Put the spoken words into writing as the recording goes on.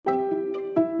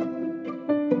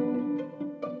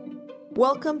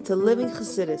Welcome to Living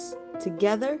Chassidus.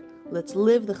 Together, let's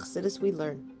live the Chassidus we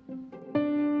learn.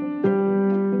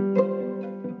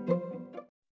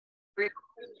 Good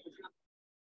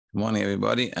morning,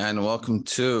 everybody, and welcome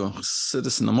to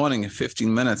Chassidus in the Morning in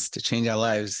 15 minutes to change our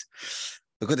lives.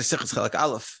 The good Sichos Chelek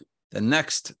Aleph, the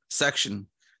next section.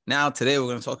 Now, today we're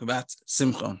going to talk about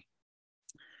Simcha.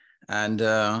 And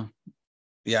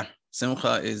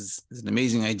Simcha is an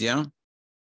amazing idea. And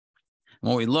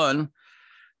what we learn,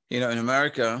 in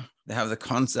America, they have the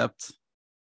concept,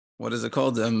 what is it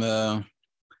called?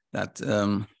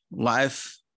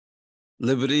 Life,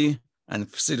 liberty, and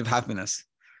pursuit of happiness.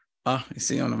 You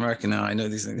see, I'm American now. I know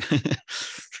these things.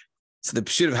 So the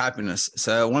pursuit of happiness.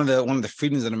 So one of the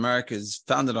freedoms in America is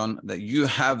founded on that you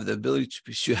have the ability to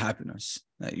pursue happiness.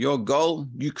 That your goal,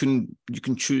 you can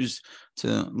choose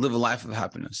to live a life of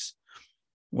happiness.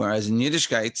 Whereas in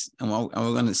Yiddishkeit, and we're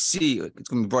going to see, it's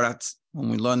going to be brought out when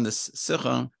we learn this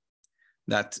Sikha,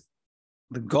 that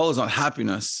the goal is not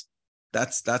happiness.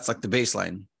 That's like the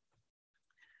baseline.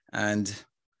 And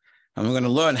we're going to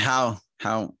learn how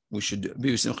we should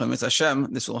be with Simcha Mitzvah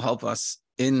Hashem. This will help us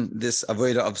in this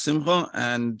avodah of Simcha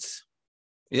and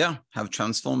have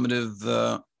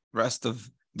transformative rest of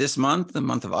this month, the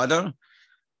month of Adar.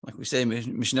 Like we say,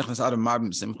 Mishnichnas Adar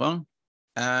Marbim Simcha,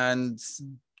 and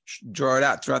draw it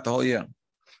out throughout the whole year.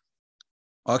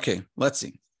 Okay, let's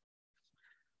see.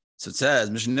 So it says,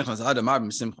 Mishnichnas Adar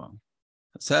Marbim Simcha.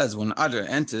 It says, when Adar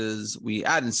enters, we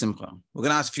add in Simcha. We're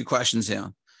going to ask a few questions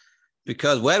here.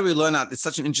 Because where do we learn out? It's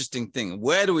such an interesting thing.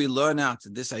 Where do we learn out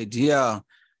this idea?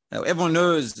 Everyone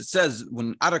knows it says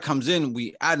when Adar comes in,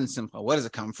 we add in Simcha. Where does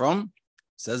it come from? It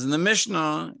says in the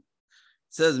Mishnah. It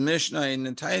says Mishnah in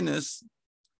the Tainus.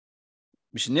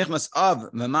 Mishnichnas Av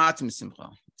Mematim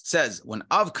Simcha. It says when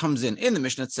Av comes in the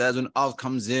Mishnah, it says when Av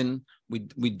comes in,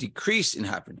 we decrease in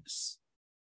happiness.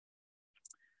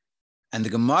 And the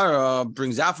Gemara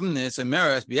brings out from this,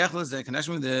 Vayakhel is in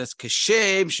connection with this, so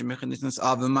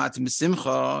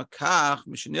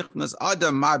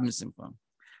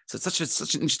it's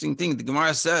such an interesting thing. The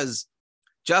Gemara says,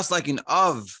 just like in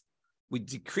Av, we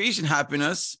decrease in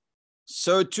happiness,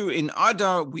 so too in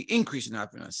Adar, we increase in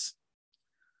happiness.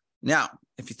 Now,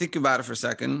 if you think about it for a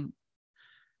second,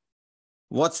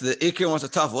 what's the ikr, what's the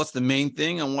tough, what's the main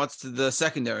thing, and what's the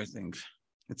secondary thing?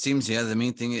 It seems here the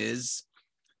main thing is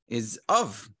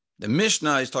Av. The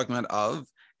Mishnah is talking about Av,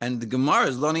 and the Gemara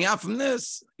is learning out from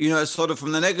this, sort of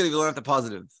from the negative, you learn out the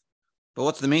positive. But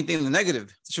what's the main thing in the negative?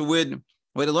 It's such a weird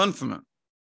way to learn from it.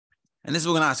 And this is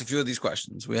what we're going to ask a few of these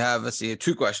questions. We have, let's see,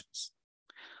 2 questions.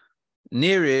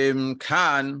 Nirim,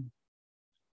 Kan,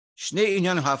 Shnei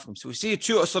Inyan Hafrim. So we see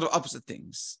 2 sort of opposite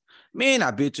things. Mein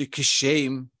abitu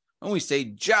kishem. When we say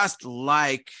just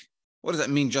like, what does that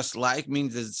mean, just like? It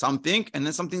means there's something, and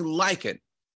then something like it.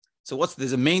 So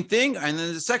there's a main thing, and then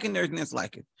there's a secondary thing that's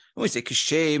like it. When we say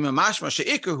kishem,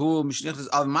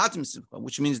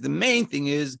 which means the main thing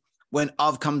is when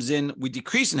Av comes in, we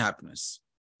decrease in happiness.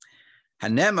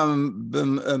 Which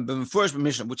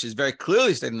is very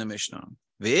clearly stated in the Mishnah.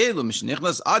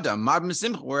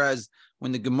 Whereas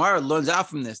when the Gemara learns out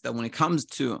from this, that when it comes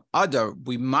to Adar,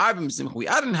 we add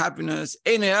in happiness.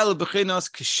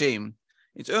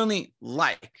 It's only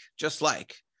like, just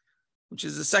like, which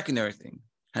is the secondary thing.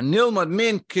 Which is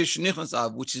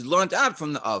learned out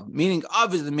from the Av, meaning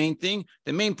Av is the main thing.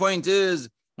 The main point is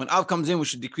when Av comes in, we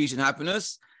should decrease in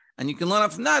happiness. And you can learn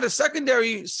out from that a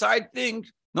secondary side thing,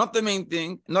 not the main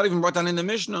thing, not even brought down in the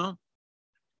Mishnah,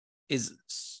 is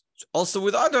also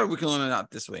with Adar, we can learn it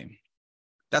out this way.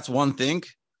 That's one thing,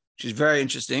 which is very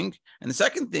interesting. And the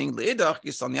second thing, Le'idach,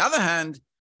 is on the other hand,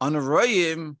 on a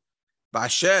Royim,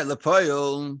 Ba'asher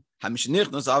Le'poyol,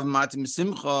 HaMishnichnos Av Matim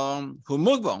Simcha, Hu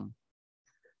Mugbam.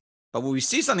 But when we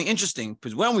see something interesting,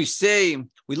 because when we say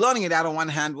we're learning it out on one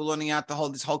hand, we're learning out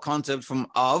this whole concept from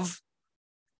Av,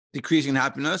 decreasing in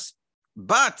happiness,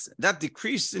 but that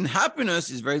decrease in happiness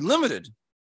is very limited.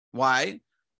 Why?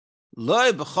 We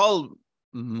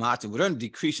don't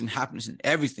decrease in happiness in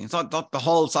everything. It's not the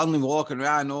whole suddenly walking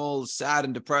around all sad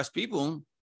and depressed people.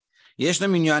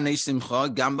 Even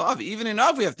in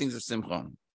Av we have things of Simcha.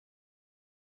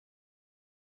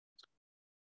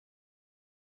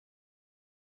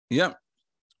 Yeah.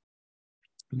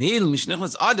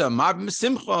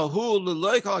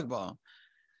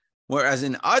 Whereas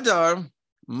in Adar,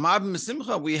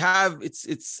 we have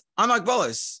it's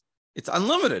anagbalis, it's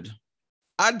unlimited.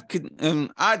 Ad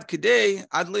kedei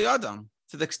ad liyadam,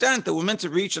 to the extent that we're meant to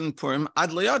reach in Purim ad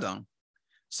liyadam.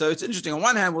 So it's interesting. On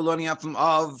one hand, we're learning out from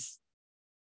Av,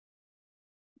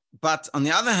 but on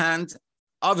the other hand,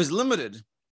 Av is limited.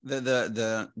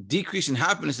 The decrease in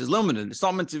happiness is limited. It's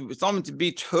not meant to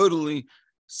be totally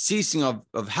ceasing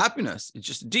of happiness. It's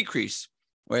just a decrease.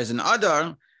 Whereas in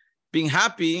Adar, being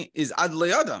happy is Ad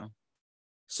Le'Adar.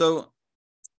 So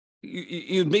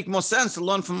you'd make more sense to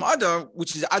learn from Adar,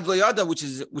 which is Ad Le'Adar,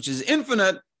 which is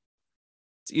infinite,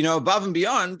 above and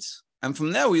beyond. And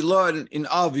from there we learn in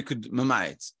Av we could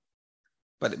mamayit.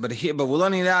 But we're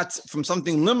learning that from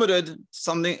something limited,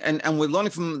 and we're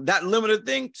learning from that limited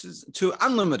thing to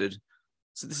unlimited.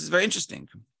 So this is very interesting.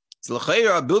 So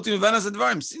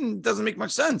it doesn't make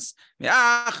much sense. Being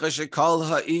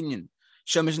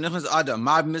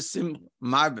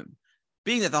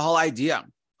that the whole idea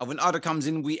of when Adar comes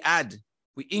in, we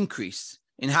increase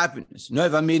in happiness.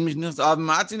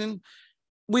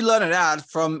 We learn it out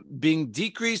from being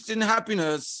decreased in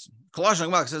happiness.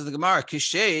 Says the Gemara,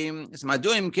 it's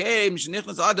maduim came,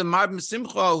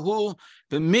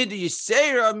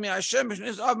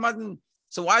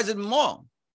 so why is it more?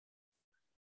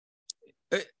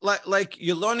 Like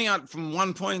you're learning out from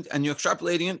one point and you're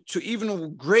extrapolating it to even a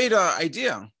greater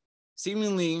idea.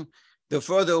 Seemingly, the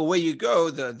further away you go,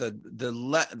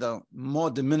 the more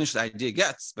diminished the idea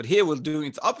gets. But here we're doing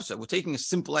it the opposite. We're taking a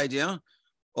simple idea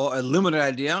or a limited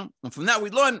idea, and from that we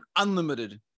learn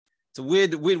unlimited. It's a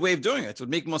weird way of doing it. It would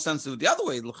make more sense to do it the other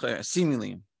way,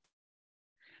 seemingly.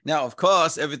 Now, of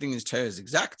course, everything is Torah is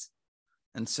exact,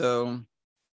 and so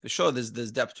for sure there's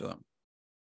depth to it.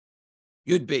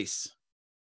 Yud base.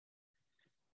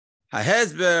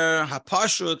 Hahezber,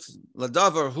 hapashut,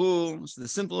 ladavar hu. So the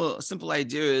simple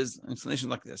idea is an explanation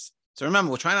like this. So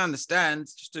remember, we're trying to understand,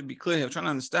 just to be clear here, we're trying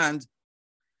to understand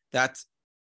that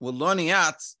we're learning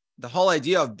out the whole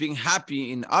idea of being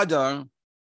happy in Adar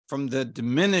from the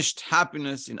diminished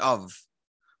happiness in Av,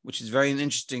 which is very an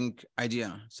interesting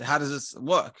idea. So how does this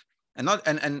work? And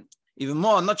even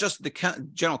more, not just the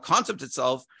general concept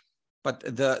itself, but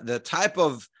the type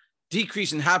of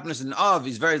decrease in happiness in Av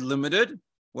is very limited,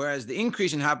 whereas the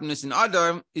increase in happiness in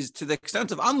Adar is to the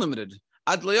extent of unlimited,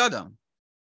 Ad Le'Adar.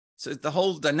 So the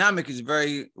whole dynamic is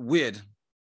very weird.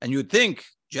 And you would think,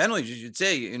 generally, you should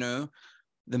say,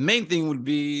 the main thing would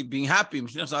be being happy. And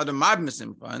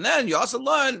then you also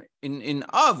learn in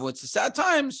Av, it's a sad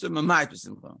time, so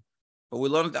but we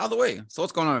learn it the other way. So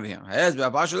what's going on over here? So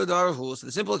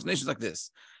the simple explanation is like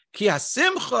this.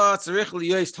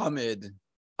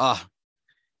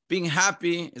 Being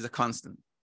happy is a constant.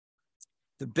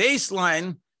 The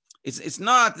baseline, it's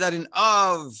not that in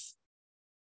Av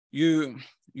you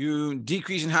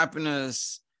decrease in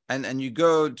happiness and you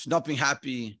go to not being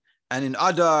happy, and in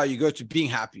Adar you go to being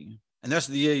happy, and the rest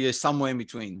of the year you're somewhere in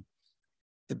between.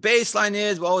 The baseline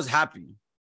is we're always happy.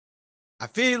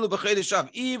 Even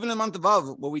in the month of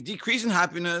Av, where we decrease in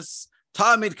happiness, we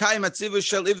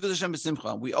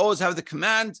always have the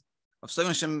command of serving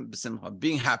Hashem b'simcha,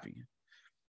 being happy.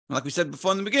 And like we said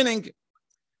before in the beginning,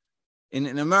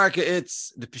 in America,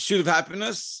 it's the pursuit of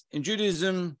happiness. In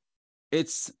Judaism,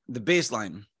 it's the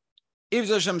baseline.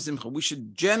 We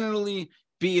should generally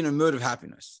be in a mood of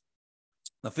happiness.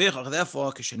 So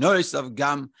therefore, in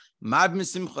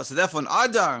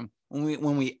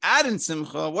when we add in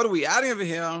simcha, what are we adding over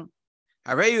here?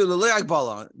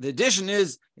 The addition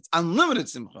is it's unlimited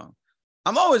simcha.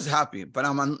 I'm always happy, but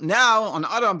now on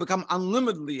Adar I'm become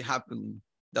unlimitedly happy.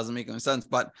 Doesn't make any sense,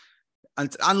 but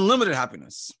it's unlimited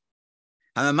happiness.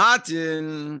 And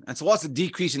so what's the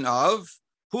decrease in Av?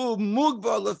 Because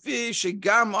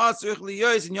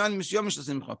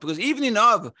even in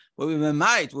Av, where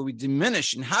we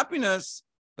diminish in happiness,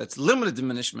 but it's limited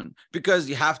diminishment, because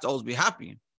you have to always be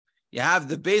happy. You have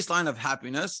the baseline of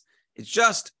happiness. It's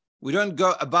just we don't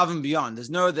go above and beyond. There's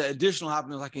no the additional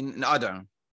happiness like in Adar.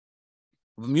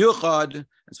 And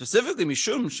specifically,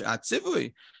 Mishum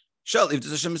Atzivui,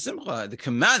 the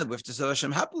command that we have to serve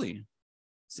Hashem happily.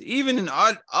 So even in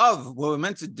Av, where we're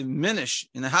meant to diminish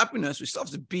in the happiness, we still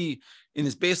have to be in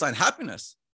this baseline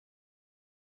happiness.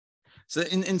 So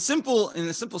in a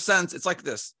simple sense, it's like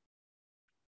this.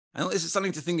 I know this is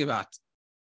something to think about.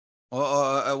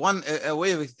 Or a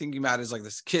way of thinking about it is like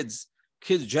this. Kids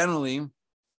generally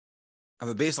have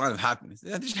a baseline of happiness.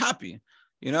 They're just happy.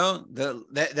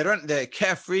 They're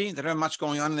carefree. They don't have much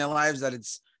going on in their lives that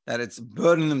it's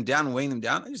burdening them down, weighing them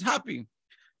down. They're just happy.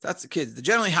 That's the kids. They're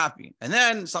generally happy. And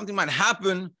then something might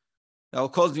happen that will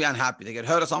cause them to be unhappy. They get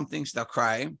hurt or something, so they'll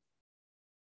cry.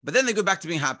 But then they go back to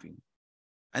being happy.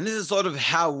 And this is sort of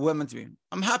how we're meant to be.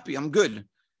 I'm happy. I'm good.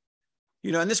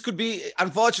 And this could be,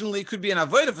 unfortunately, could be an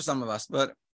avodah for some of us,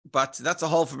 but that's a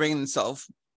whole for bringing itself.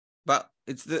 But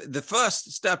it's the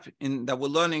first step in that we're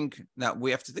learning that we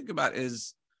have to think about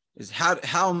is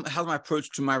how my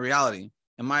approach to my reality.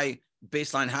 Am I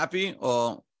baseline happy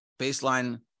or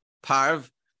baseline parv?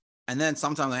 And then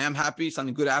sometimes I am happy,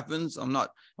 something good happens. I'm not.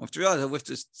 I have to realize we have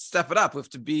to step it up. We have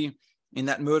to be in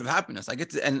that mode of happiness. I get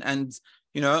to, and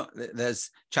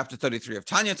there's chapter 33 of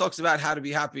Tanya talks about how to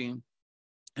be happy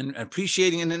and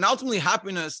appreciating. And then ultimately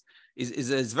happiness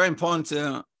is very important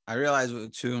to, I realize,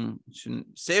 to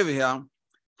say over here.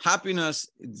 Happiness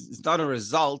is not a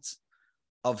result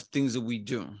of things that we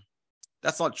do.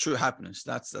 That's not true happiness.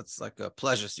 That's like a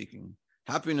pleasure seeking.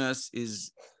 Happiness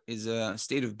is a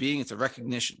state of being. It's a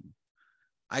recognition.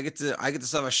 I get to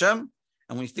serve Hashem,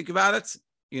 and when you think about it,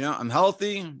 I'm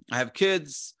healthy. I have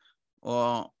kids,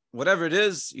 or whatever it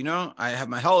is. I have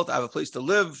my health. I have a place to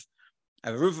live. I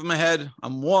have a roof over my head.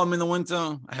 I'm warm in the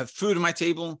winter. I have food on my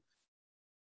table.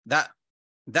 That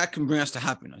can bring us to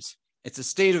happiness. It's a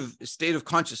state of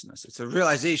consciousness. It's a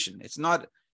realization. It's not,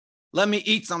 let me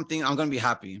eat something, I'm going to be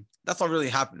happy. That's not really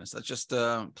happiness. That's just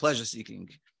pleasure seeking.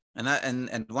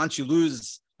 And once you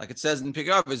lose, like it says in Pick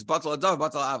Up, it's batal adav,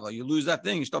 batal ava. You lose that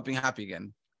thing, you stop being happy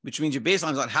again, which means your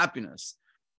baseline is not happiness.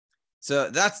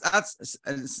 So that's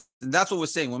what we're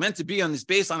saying. We're meant to be on this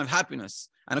baseline of happiness.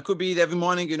 And it could be every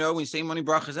morning, when you say morning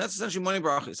brachas, that's essentially morning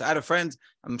brachas. I had a friend,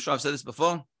 I'm sure I've said this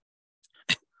before.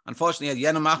 Unfortunately, he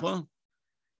had Yena Machla.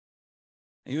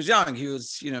 He was young. He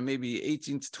was, maybe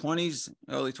 18 to 20s,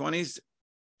 early 20s.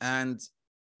 And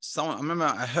I remember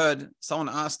I heard someone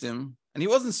asked him, and he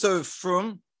wasn't so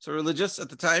frum, so religious at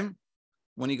the time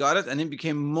when he got it, and then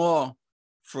became more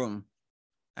frum.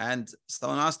 And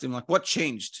someone asked him, what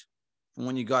changed from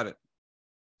when you got it?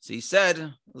 So he said,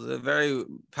 it was a very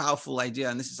powerful idea,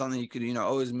 and this is something you could,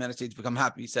 always meditate to become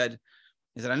happy. He said,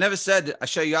 I never said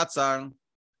Asher Yatzar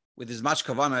with as much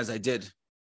kavanah as I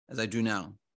do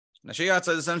now. Asher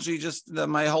Yatzar is essentially just that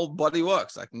my whole body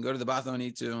works. I can go to the bathroom, I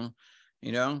need to,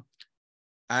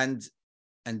 and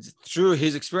through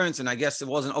his experience, and I guess it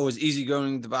wasn't always easy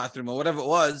going to the bathroom or whatever it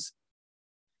was.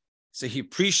 So he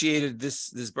appreciated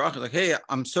this bracha, like, hey,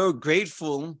 I'm so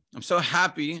grateful, I'm so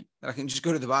happy that I can just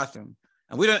go to the bathroom.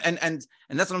 And we don't, and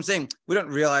that's what I'm saying. We don't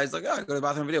realize, I go to the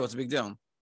bathroom every day, what's the big deal?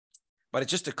 But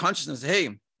it's just a consciousness, hey,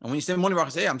 and when you say morning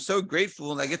bracha, say, hey, I'm so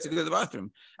grateful that I get to go to the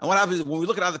bathroom. And what happens is when we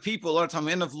look at other people, a lot of time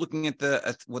we end up looking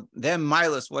at what their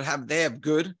milas, they have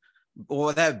good, or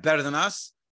what they have better than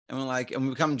us, and we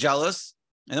become jealous,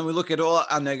 and then we look at all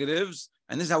our negatives,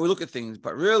 and this is how we look at things.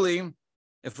 But really,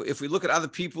 if we look at other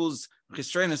people's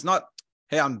chesron, it's not,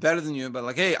 hey, I'm better than you,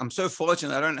 but hey, I'm so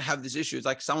fortunate I don't have this issue. It's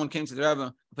like someone came to the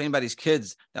Rebbe complaining about his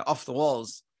kids, they're off the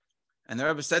walls. And the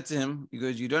Rebbe said to him, he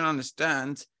goes, you don't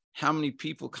understand how many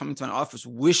people come into an office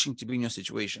wishing to be in your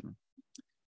situation.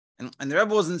 And the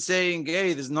Rebbe wasn't saying,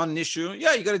 hey, there's not an issue.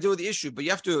 Yeah, you got to deal with the issue, but you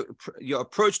have to, your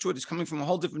approach to it is coming from a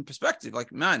whole different perspective.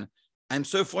 Like, man, I'm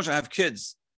so fortunate I have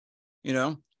kids.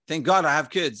 Thank God I have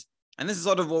kids. And this is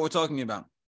sort of what we're talking about.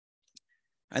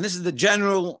 And this is the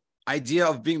general idea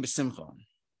of being besimcha.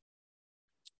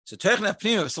 So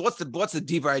what's the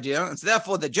deeper idea? And so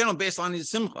therefore the general baseline is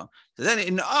simcha. So then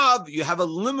in Av, you have a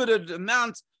limited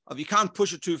amount of, you can't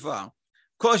push it too far. Of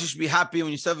course, you should be happy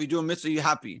when you do a mitzvah, you're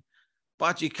happy.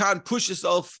 But you can't push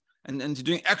yourself into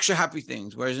doing extra happy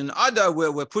things. Whereas in Adar,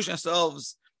 we're pushing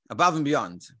ourselves above and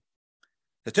beyond.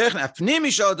 So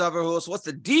what's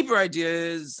the deeper idea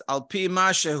is Al Pi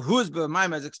Masha Huzba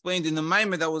Maimah, as explained in the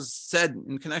Maimah that was said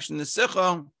in connection to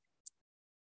Sicha.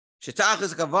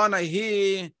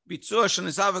 The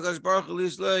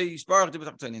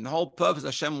whole purpose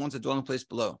Hashem wants a dwelling place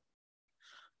below.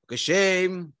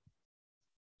 Kashem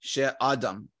She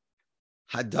Adam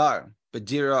Hadar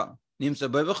Badira Nimsa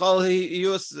Vayakhel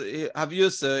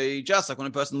just like when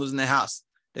a person lives in their house,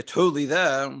 they're totally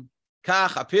there. So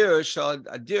too,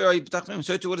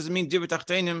 what does it mean?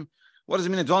 What does it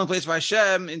mean a dwelling place for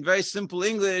Hashem? In very simple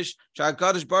English,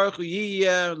 Hashem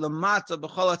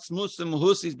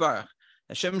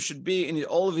should be in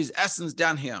all of his essence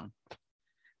down here.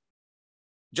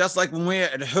 Just like when we're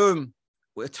at home,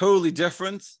 we're totally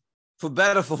different. For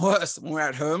better, for worse, when we're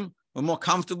at home, we're more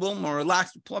comfortable, more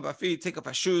relaxed. We pull up our feet, take off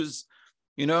our shoes,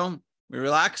 we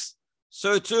relax.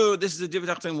 So too, this is a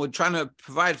different we're trying to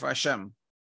provide for Hashem.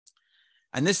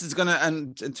 And this is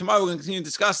and tomorrow we're going to continue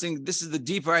discussing, this is the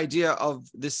deeper idea of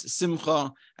this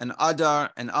Simcha and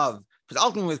Adar and Av. Because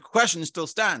ultimately the question still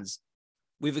stands.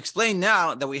 We've explained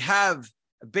now that we have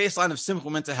a baseline of Simcha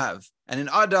we're meant to have. And in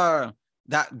Adar,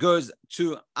 that goes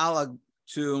to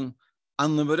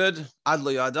unlimited, Ad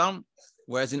Lo Yadam.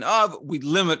 Whereas in Av, we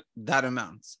limit that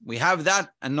amount. We have that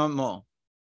and not more.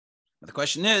 But the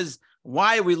question is,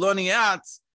 why are we learning out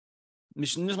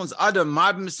Mishnah's Adar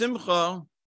Ma'abim Simcha?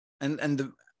 And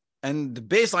the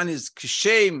baseline is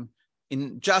kashem,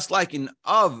 just like in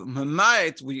Av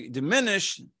Mamayit we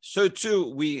diminish, so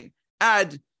too we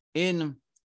add in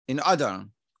Adar.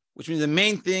 which means the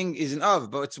main thing is in Av,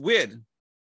 but it's weird.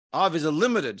 Av is a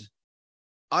limited.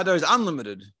 Adar is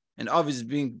unlimited. And Av is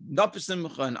being not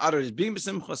b'simcha, and Adar is being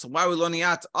b'simcha. So why are we learning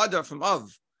out Adar from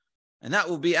Av? And that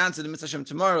will be answered in Mitzvah Hashem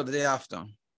tomorrow, the day after.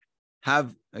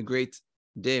 Have a great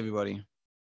day, everybody.